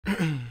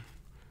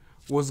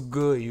What's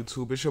good,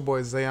 YouTube? It's your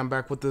boy Zay. I'm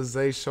back with the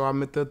Zay Show.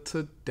 I'm at the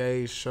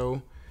Today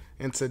Show.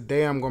 And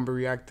today I'm going to be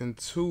reacting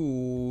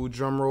to,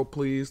 drumroll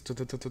please,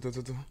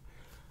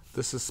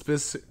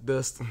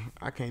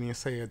 I can't even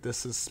say it, the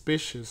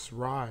suspicious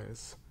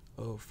rise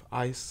of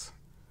Ice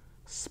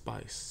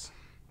Spice.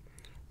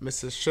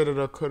 Mrs.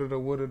 Shoulda, coulda,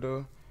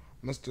 woulda,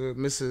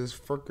 Mrs.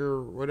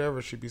 Fricker,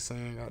 whatever she be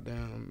saying,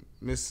 goddamn,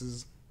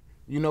 Mrs.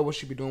 You know what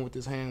she be doing with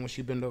this hand when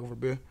she bend over,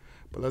 Bill.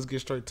 But let's get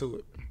straight to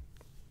it.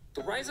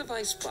 The rise of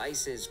Ice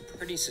Spice is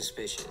pretty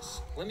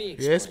suspicious. Let me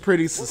explain. Yeah, it's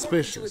pretty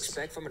suspicious. What more could you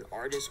expect from an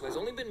artist who has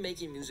only been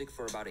making music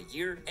for about a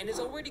year and is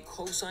already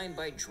co-signed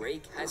by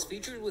Drake, has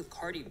featured with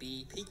Cardi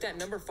B, peaked at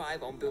number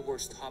 5 on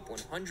Billboard's Top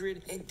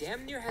 100, and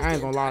damn near has. I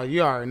ain't gonna lie,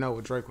 you already know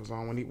what Drake was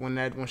on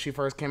when she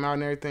first came out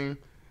and everything.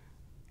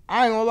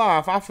 I ain't gonna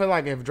lie, I feel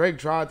like if Drake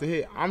tried to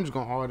hit, I'm just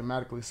gonna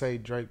automatically say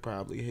Drake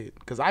probably hit,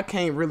 because I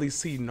can't really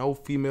see no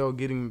female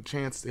getting a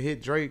chance to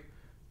hit Drake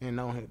and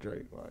no hit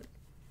Drake. Like,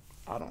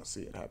 I don't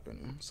see it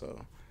happening.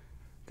 So,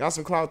 got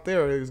some clout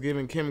there. It was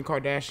giving Kim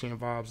Kardashian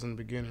vibes in the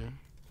beginning.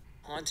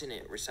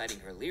 Continent reciting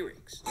her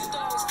lyrics.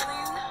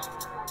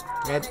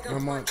 That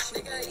much.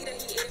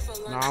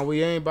 Nah,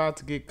 we ain't about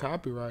to get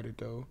copyrighted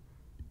though.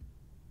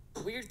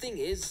 The weird thing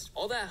is,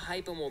 all that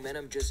hype and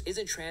momentum just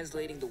isn't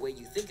translating the way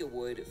you think it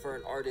would for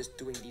an artist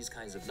doing these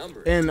kinds of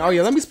numbers. And oh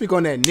yeah, let me speak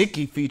on that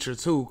Nicki feature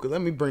too, cause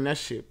let me bring that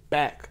shit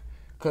back.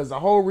 Cause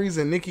the whole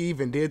reason Nicki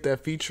even did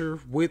that feature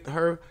with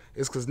her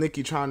is cause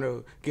Nicki trying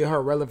to get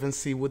her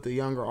relevancy with the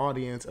younger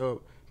audience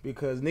up.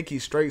 Because Nicki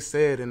straight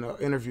said in an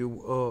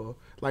interview,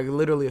 like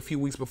literally a few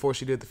weeks before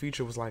she did the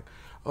feature, was like,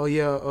 oh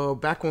yeah,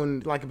 back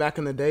in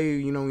the day,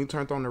 you know, when you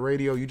turned on the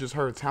radio, you just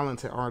heard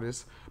talented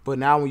artists. But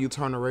now when you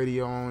turn the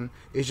radio on,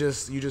 it's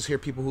just, you just hear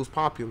people who's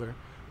popular.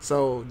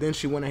 So then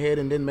she went ahead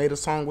and then made a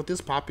song with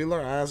this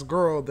popular ass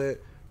girl that,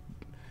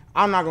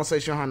 I'm not gonna say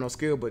she don't have no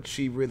skill, but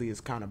she really is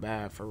kind of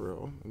bad for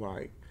real.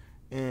 Like,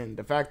 and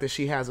the fact that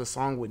she has a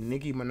song with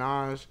Nicki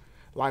Minaj,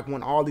 like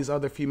when all these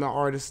other female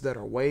artists that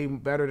are way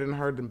better than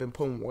her, and been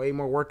putting way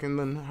more work in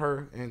than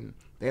her, and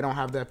they don't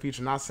have that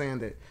feature. Not saying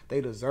that they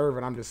deserve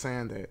it. I'm just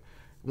saying that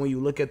when you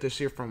look at this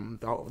shit from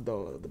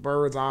the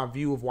bird's eye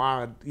view of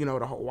why, you know,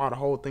 why the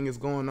whole thing is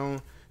going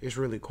on, it's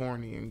really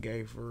corny and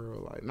gay for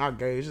real. Like, not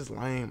gay, it's just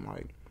lame.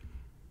 Like,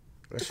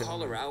 to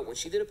call her out when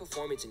she did a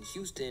performance in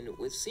Houston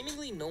with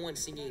seemingly no one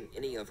singing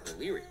any of her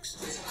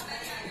lyrics.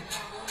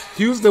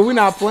 Houston, we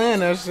not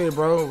playing that shit,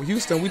 bro.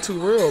 Houston, we too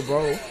real,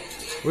 bro.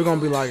 We're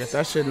gonna be like, if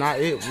that shit not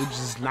it, we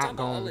just not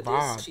gonna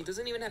vibe. She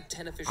doesn't even have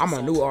 10 official I'm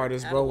a new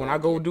artist, bro. When I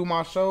go do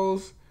my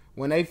shows,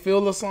 when they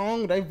feel a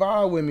song, they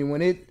vibe with me. When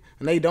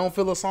they don't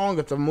feel a song,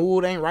 if the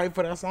mood ain't right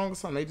for that song or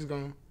something, they just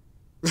gonna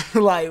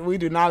like, we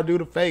do not do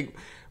the fake.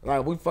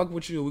 Like, we fuck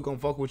with you, we gonna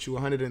fuck with you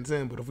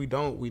 110, but if we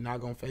don't, we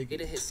not gonna fake it.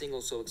 Hit single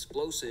so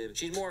explosive,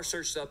 she's more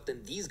searched up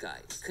than these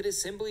guys. Could it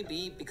simply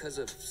be because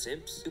of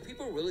simps? Do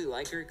people really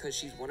like her because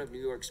she's one of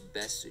New York's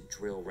best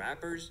drill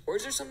rappers? Or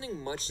is there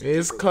something much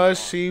It's cause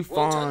she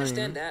fine, to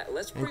understand that,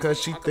 let's and cause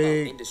she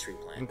thick,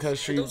 and cause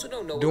she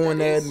doing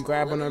that and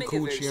grabbing her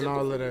coochie and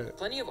all of that.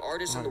 Plenty of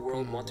artists in the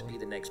world want to be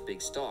the next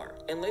big star,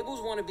 and labels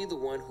want to be the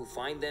one who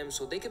find them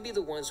so they can be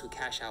the ones who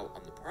cash out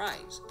on the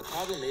prize. The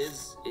problem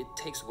is, it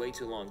takes way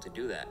too long to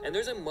do that. And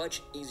there's a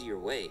much easier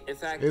way. In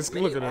fact,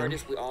 many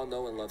artists we all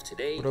know and love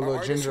today with a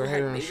little ginger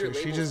hair and shit.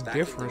 She's just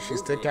different. She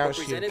stick out.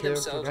 She a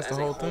character. That's the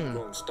whole thing.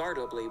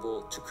 Startup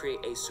label to create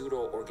a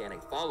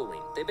pseudo-organic following.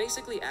 They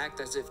basically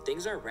act as if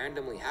things are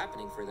randomly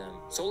happening for them,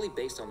 solely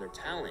based on their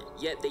talent.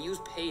 Yet they use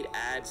paid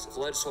ads,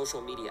 flood social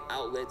media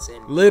outlets,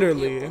 and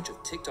literally a bunch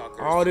of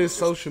TikTokers. All this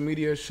social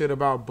media shit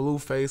about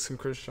Blueface and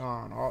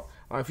Chrisean.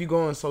 Like, if you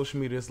go on social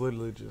media, it's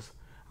literally just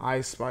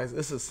Ice Spice.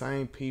 It's the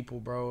same people,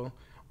 bro.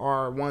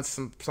 Or once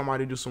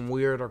somebody do some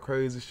weird or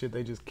crazy shit,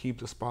 they just keep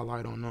the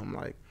spotlight on them.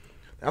 Like,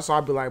 that's why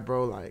I be like,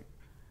 bro, like,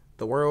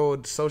 the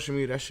world, social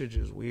media, that shit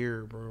just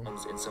weird, bro.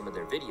 In some of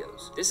their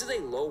videos. This is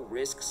a low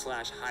risk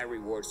 / high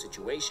reward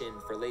situation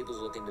for labels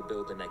looking to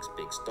build the next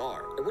big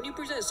star. And when you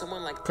present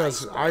someone like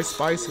Ice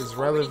Spice is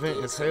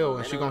relevant as hell,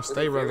 and she gonna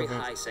stay relevant.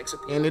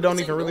 And it don't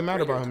even really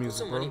matter about her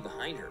music, bro.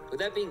 Behind her. With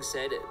that being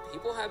said,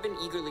 people have been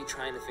eagerly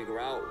trying to figure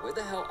out where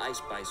the hell Ice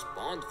Spice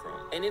spawned from,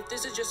 and if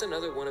this is just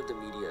another one of the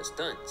media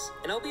stunts.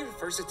 And I'll be the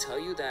first to tell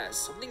you that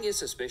something is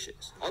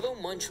suspicious. Although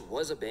Munch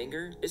was a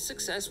banger, its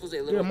success was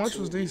a little Munch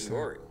was decent. New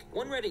York.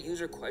 One Reddit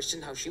user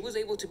questioned how she was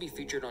able to be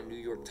featured on New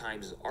York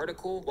Times'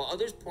 article, while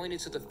others pointed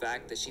to the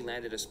fact that she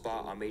landed a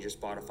spot on major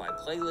Spotify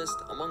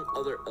playlists among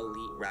other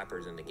elite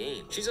rappers in the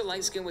game. She's a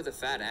light skin with a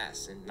fat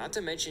ass, and not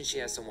to mention she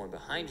has someone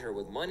behind her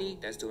with money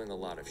that's doing a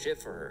lot of shit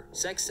for her.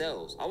 Sex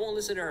sells. I won't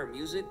listen to her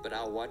music, but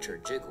I'll watch her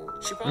jiggle.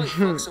 She probably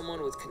fucked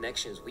someone with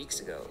connections weeks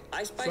ago.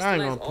 Ice Spice so I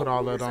ain't gonna put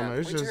all that on her.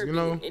 It's just, you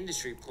know,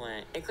 industry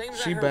plant and claims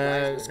she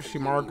bad, she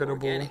marketable.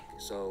 Organic.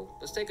 So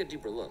let's take a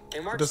deeper look.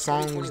 In March the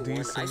song 2021,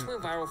 was decent. Ice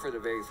went viral for the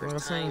very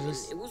first time time,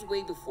 and it was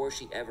way before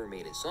she ever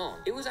made a song.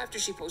 It was after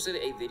she posted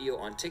a video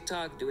on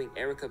TikTok doing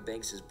Erica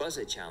Banks' Buzz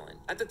It challenge.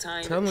 At the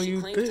time, she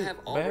claimed to have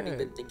already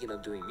been thinking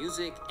of doing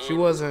music, and she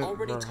was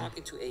already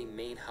talking to a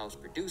main house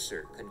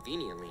producer,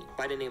 conveniently,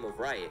 by the name of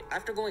Riot.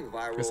 After going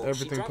viral,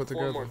 she dropped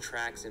 4 more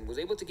tracks and was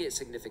able to get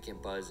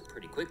significant buzz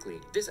pretty quickly.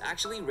 This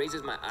actually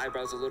raises my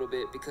eyebrows a little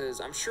bit because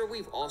I'm sure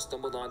we've all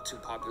stumbled onto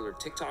popular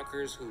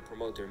TikTokers who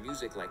promote their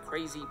music like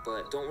crazy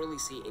but don't really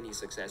see any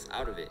success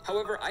out of it.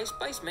 However, Ice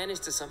Spice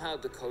managed to somehow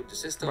decode the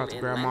system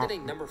and landed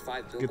a number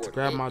 5 Billboard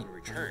hit in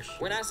return.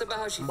 When asked about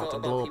how she felt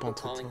about people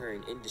calling her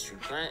an industry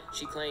plant,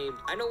 she claimed,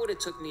 "I know what it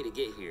took me to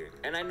get here,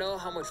 and I know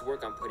how much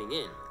work I'm putting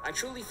in. I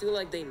truly feel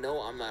like they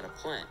know I'm not a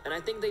plant, and I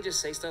think they just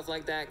say stuff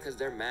like that because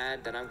they're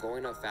mad that I'm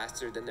going up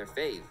faster than their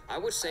fave. I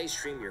would say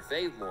stream your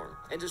fave more."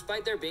 And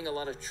despite there being a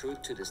lot of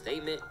truth to the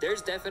statement,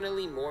 there's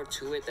definitely more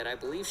to it that I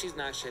believe she's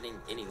not shedding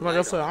any light on. Like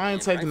I said, I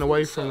ain't taking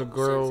away from the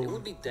girl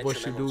what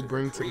she do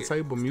bring to the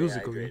table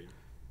musically.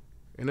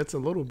 And it's a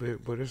little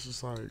bit, but it's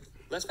just like...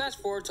 Let's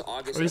fast forward to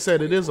August. Like you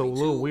said, it is a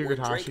little weird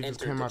how she just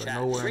came out of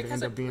nowhere and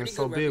ended up being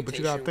so big. But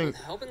you gotta think,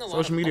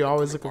 social media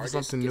always looking for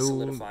something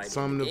new,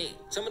 something to.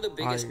 Some of the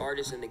biggest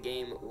artists in the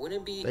game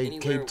wouldn't be they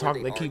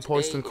keep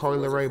posting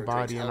Carly Rae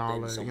body and all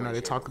that. You know,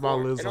 they talk about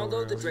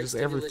Lizzo. Just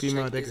every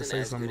female they can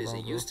say something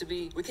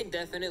about. We can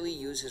definitely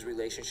use his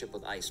relationship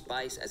with Ice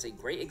Spice as a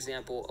great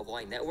example of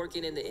why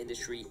networking in the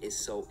industry is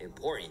so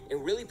important. It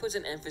really puts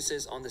an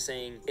emphasis on the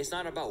saying, "It's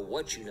not about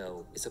what you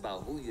know, it's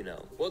about who you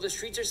know." Well, the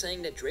streets are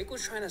saying that Drake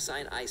was trying to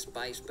sign Ice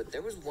Spice, but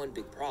there was one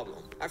big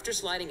problem. After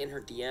sliding in her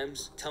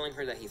DMs, telling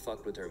her that he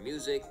fucked with her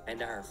music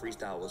and that her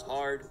freestyle was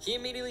hard, he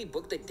immediately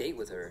booked a date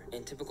with her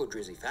in typical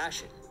Drizzy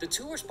fashion. The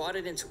two were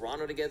spotted in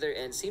Toronto together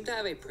and seemed to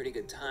have a pretty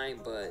good time,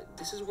 but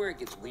this is where it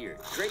gets weird.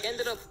 Drake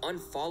ended up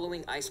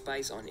unfollowing Ice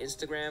Spice on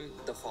Instagram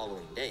the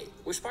following day,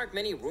 which sparked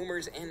many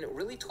rumors and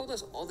really told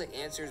us all the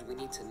answers we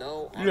need to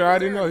know on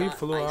whether or not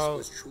Ice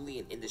was truly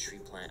an industry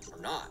plant or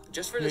not.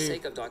 Just for the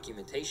sake of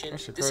documentation,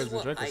 this is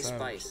what Ice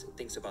Spice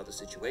thinks about the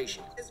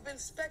situation. It's been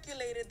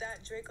speculated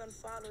that Drake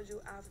unfollowed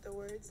you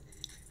afterwards.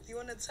 Do you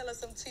want to tell us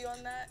some tea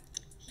on that?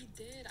 He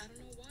did. I don't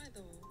know why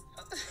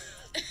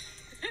though.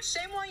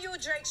 Shame on you,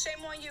 Drake.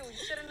 Shame on you.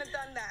 You shouldn't have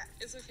done that.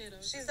 It's okay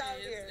though. She's out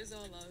here. It's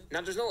all love.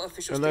 Now there's no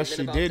official unless she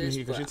statement didn't, about this,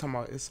 because she talking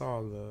about it's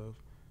all love.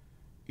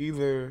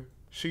 Either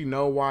she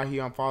know why he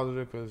unfollowed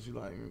her because she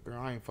like, girl,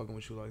 I ain't fucking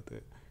with you like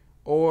that,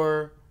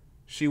 or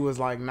she was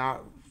like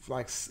not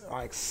like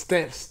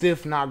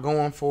stiff, not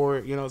going for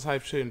it, you know,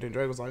 type shit. And then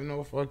Drake was like, you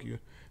know, fuck you,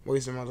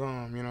 wasting my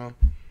time, you know.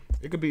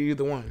 It could be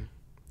either one.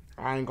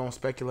 I ain't gonna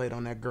speculate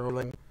on that girl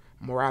like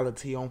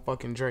morality on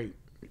fucking Drake.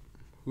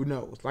 Who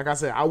knows? Like I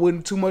said, I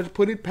wouldn't too much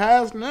put it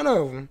past none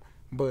of them,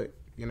 but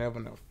you never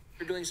know.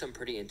 After doing some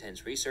pretty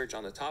intense research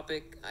on the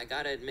topic, I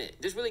gotta admit,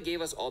 this really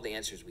gave us all the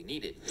answers we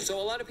needed. So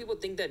a lot of people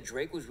think that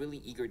Drake was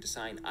really eager to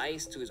sign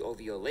Ice to his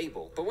OVO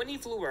label, but when he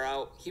flew her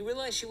out, he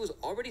realized she was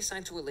already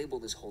signed to a label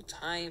this whole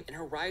time, and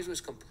her rise was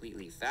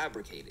completely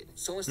fabricated.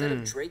 So instead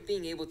of Drake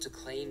being able to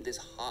claim this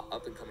hot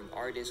up-and-coming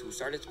artist who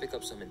started to pick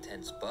up some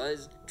intense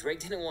buzz, Drake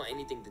didn't want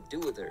anything to do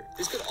with her.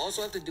 This could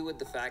also have to do with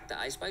the fact that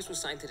Ice Spice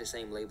was signed to the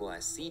same label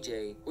as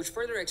CJ, which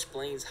further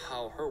explains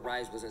how her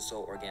rise wasn't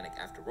so organic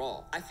after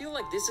all. I feel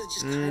like this is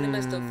just kind of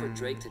messed up for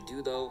Drake to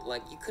do though.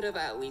 Like, you could have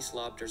at least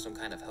lobbed her some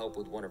kind of help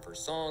with one of her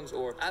songs,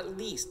 or at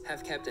least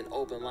have kept an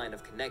open line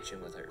of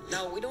connection with her.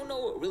 Now, we don't know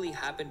what really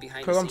happened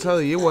behind the scenes. Because I'm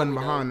telling you, it wasn't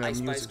behind that Ice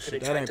music Spice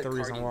shit. That ain't the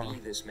reason why.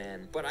 This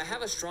man. But I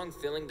have a strong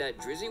feeling that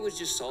Drizzy was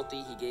just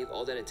salty he gave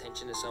all that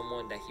attention to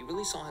someone that he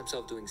really saw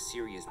himself doing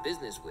serious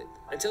business with,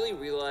 until he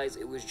realized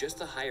it was just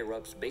the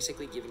higher-ups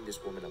basically giving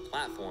this woman a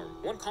platform.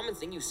 One common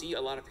thing you see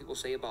a lot of people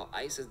say about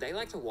Ice is they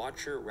like to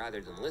watch her rather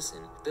than listen.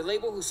 The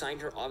label who signed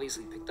her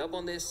obviously picked up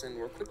on this and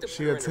were quick to put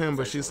her in a professional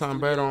but she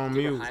sound better on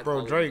mute,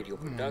 bro. Drake,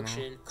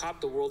 cop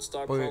the World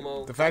Star but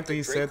promo, the fact that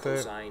he said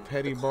that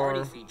petty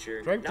bar,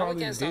 Drake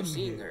probably didn't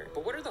seeing her.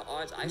 But what are the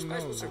odds Ice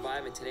Spice will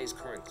survive in today's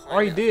current climate?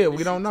 Or he did,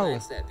 we don't know.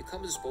 That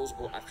becomes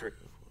disposable after.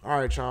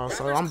 Alright, y'all,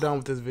 so I'm done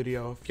with this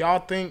video. If y'all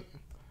think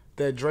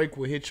that Drake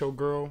would hit your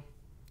girl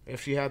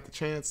if she had the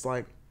chance,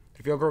 like,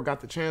 if your girl got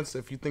the chance,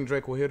 if you think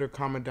Drake will hit her,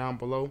 comment down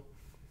below.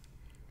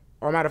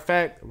 Or matter of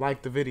fact,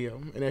 like the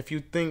video. And if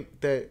you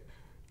think that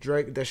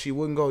that she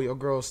wouldn't go, your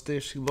girl's still,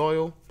 she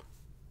loyal,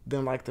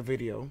 then like the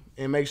video.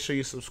 And make sure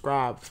you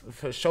subscribe.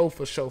 For sure,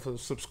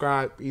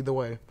 subscribe either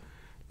way.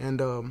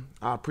 And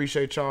I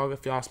appreciate y'all,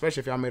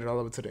 especially if y'all made it all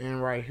over to the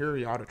end right here.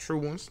 Y'all the true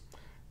ones.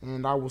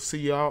 And I will see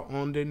y'all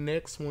on the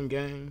next one,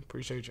 gang.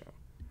 Appreciate y'all.